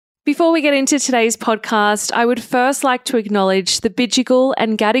Before we get into today's podcast, I would first like to acknowledge the Bidjigal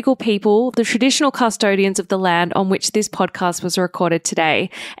and Gadigal people, the traditional custodians of the land on which this podcast was recorded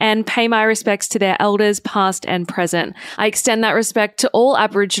today, and pay my respects to their elders past and present. I extend that respect to all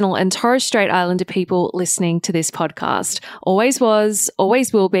Aboriginal and Torres Strait Islander people listening to this podcast. Always was,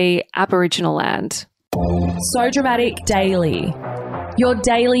 always will be Aboriginal land. So Dramatic Daily. Your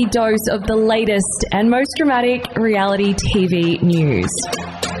daily dose of the latest and most dramatic reality TV news.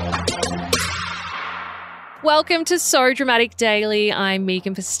 Welcome to So Dramatic Daily. I'm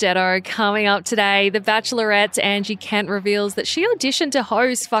Megan Pistetto. Coming up today, The Bachelorette's Angie Kent reveals that she auditioned to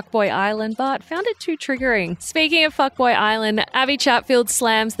host Fuckboy Island but found it too triggering. Speaking of Fuckboy Island, Abby Chatfield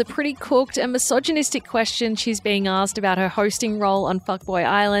slams the pretty cooked and misogynistic question she's being asked about her hosting role on Fuckboy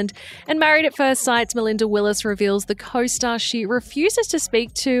Island. And Married at First Sight's Melinda Willis reveals the co-star she refuses to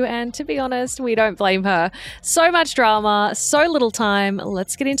speak to, and to be honest, we don't blame her. So much drama, so little time.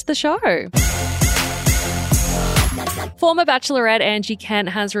 Let's get into the show. Former Bachelorette Angie Kent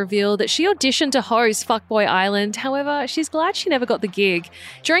has revealed that she auditioned to host Fuckboy Island. However, she's glad she never got the gig.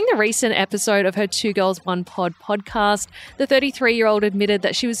 During the recent episode of her Two Girls, One Pod podcast, the 33-year-old admitted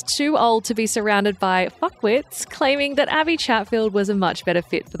that she was too old to be surrounded by fuckwits, claiming that Abby Chatfield was a much better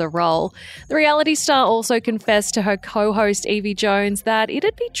fit for the role. The reality star also confessed to her co-host Evie Jones that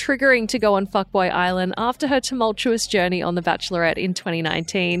it'd be triggering to go on Fuckboy Island after her tumultuous journey on The Bachelorette in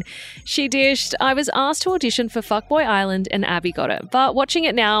 2019. She dished, "I was asked to audition for Fuckboy Island and Abby got it. But watching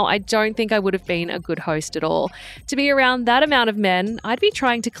it now, I don't think I would have been a good host at all. To be around that amount of men, I'd be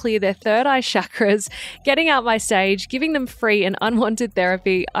trying to clear their third eye chakras, getting out my stage, giving them free and unwanted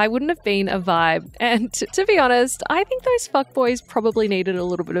therapy. I wouldn't have been a vibe. And to be honest, I think those fuckboys probably needed a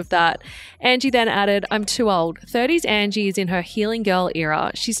little bit of that." Angie then added, "I'm too old. 30s Angie is in her healing girl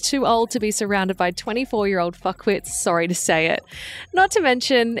era. She's too old to be surrounded by 24-year-old fuckwits. Sorry to say it." Not to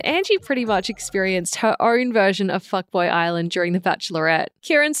mention, Angie pretty much experienced her own version of Fuckboy Island during The Bachelorette.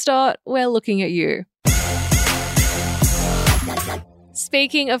 Kieran Stott, we're looking at you.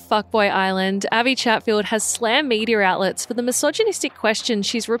 Speaking of Fuckboy Island, Abby Chatfield has slammed media outlets for the misogynistic questions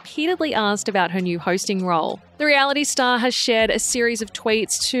she's repeatedly asked about her new hosting role. The reality star has shared a series of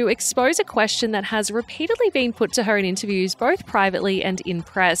tweets to expose a question that has repeatedly been put to her in interviews, both privately and in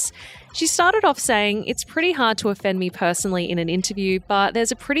press. She started off saying, "It's pretty hard to offend me personally in an interview, but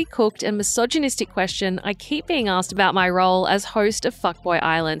there's a pretty cooked and misogynistic question I keep being asked about my role as host of Fuckboy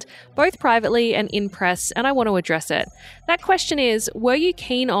Island, both privately and in press, and I want to address it. That question is, were you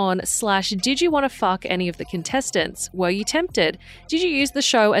keen on / did you want to fuck any of the contestants? Were you tempted? Did you use the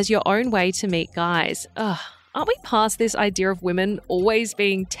show as your own way to meet guys?" Ugh. Aren't we past this idea of women always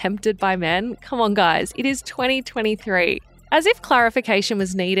being tempted by men? Come on, guys. It is 2023. As if clarification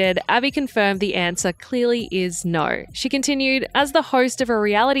was needed, Abby confirmed the answer clearly is no. She continued, "As the host of a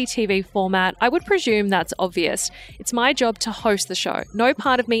reality TV format, I would presume that's obvious. It's my job to host the show. No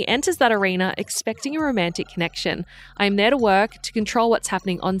part of me enters that arena expecting a romantic connection. I am there to work, to control what's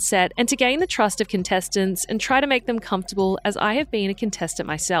happening on set, and to gain the trust of contestants and try to make them comfortable, as I have been a contestant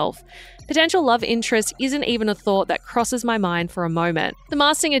myself. Potential love interest isn't even a thought that crosses my mind for a moment." The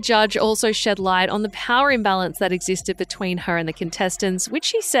Masked Singer judge also shed light on the power imbalance that existed between her and the contestants, which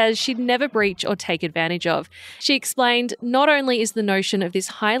she says she'd never breach or take advantage of. She explained, "Not only is the notion of this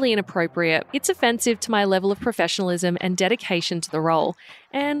highly inappropriate, it's offensive to my level of professionalism and dedication to the role."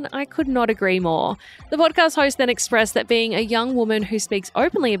 And I could not agree more. The podcast host then expressed that being a young woman who speaks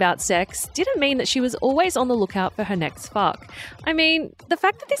openly about sex didn't mean that she was always on the lookout for her next fuck. I mean, the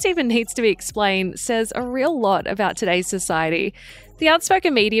fact that this even needs to be explained says a real lot about today's society. The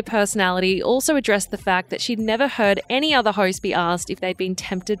outspoken media personality also addressed the fact that she'd never heard any other host be asked if they'd been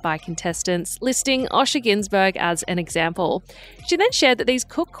tempted by contestants, listing Osher Ginsburg as an example. She then shared that these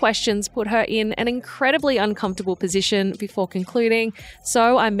cooked questions put her in an incredibly uncomfortable position before concluding,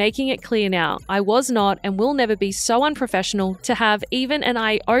 "So I'm making it clear now, I was not and will never be so unprofessional to have even an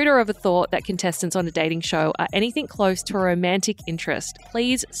iota of a thought that contestants on a dating show are anything close to a romantic interest.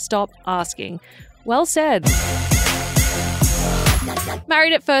 Please stop asking." Well said.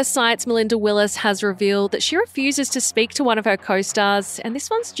 Married at First Sight's Melinda Willis has revealed that she refuses to speak to one of her co-stars, and this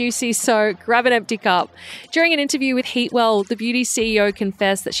one's juicy, so grab an empty cup. During an interview with Heatwell, the beauty CEO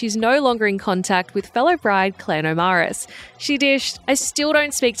confessed that she's no longer in contact with fellow bride Claire Nomaris. She dished, "I still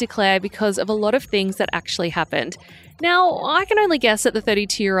don't speak to Claire because of a lot of things that actually happened." Now, I can only guess that the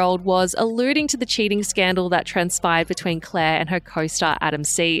 32-year-old was alluding to the cheating scandal that transpired between Claire and her co-star Adam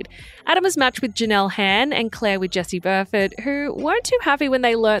Seed. Adam was matched with Janelle Han and Claire with Jesse Burford, who weren't too happy when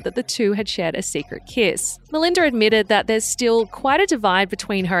they learnt that the two had shared a secret kiss. Melinda admitted that there's still quite a divide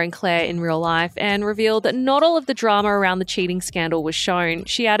between her and Claire in real life and revealed that not all of the drama around the cheating scandal was shown.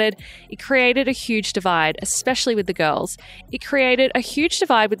 She added, "It created a huge divide, especially with the girls. It created a huge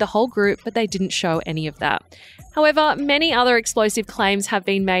divide with the whole group, but they didn't show any of that." However, many other explosive claims have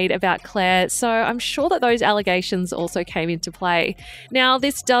been made about Claire, so I'm sure that those allegations also came into play. Now,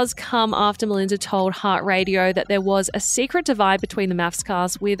 this does come after Melinda told Heart Radio that there was a secret divide between the MAFS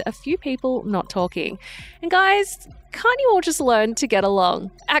cast, with a few people not talking. And guys, can't you all just learn to get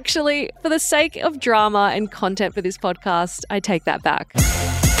along? Actually, for the sake of drama and content for this podcast, I take that back.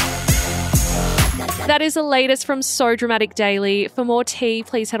 That is the latest from So Dramatic Daily. For more tea,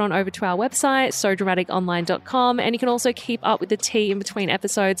 please head on over to our website, sodramaticonline.com, and you can also keep up with the tea in between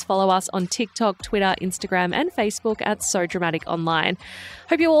episodes. Follow us on TikTok, Twitter, Instagram, and Facebook at So Dramatic Online.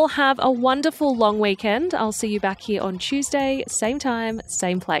 Hope you all have a wonderful long weekend. I'll see you back here on Tuesday, same time,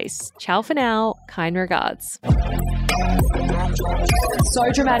 same place. Ciao for now. Kind regards.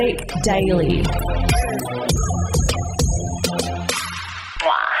 So Dramatic Daily.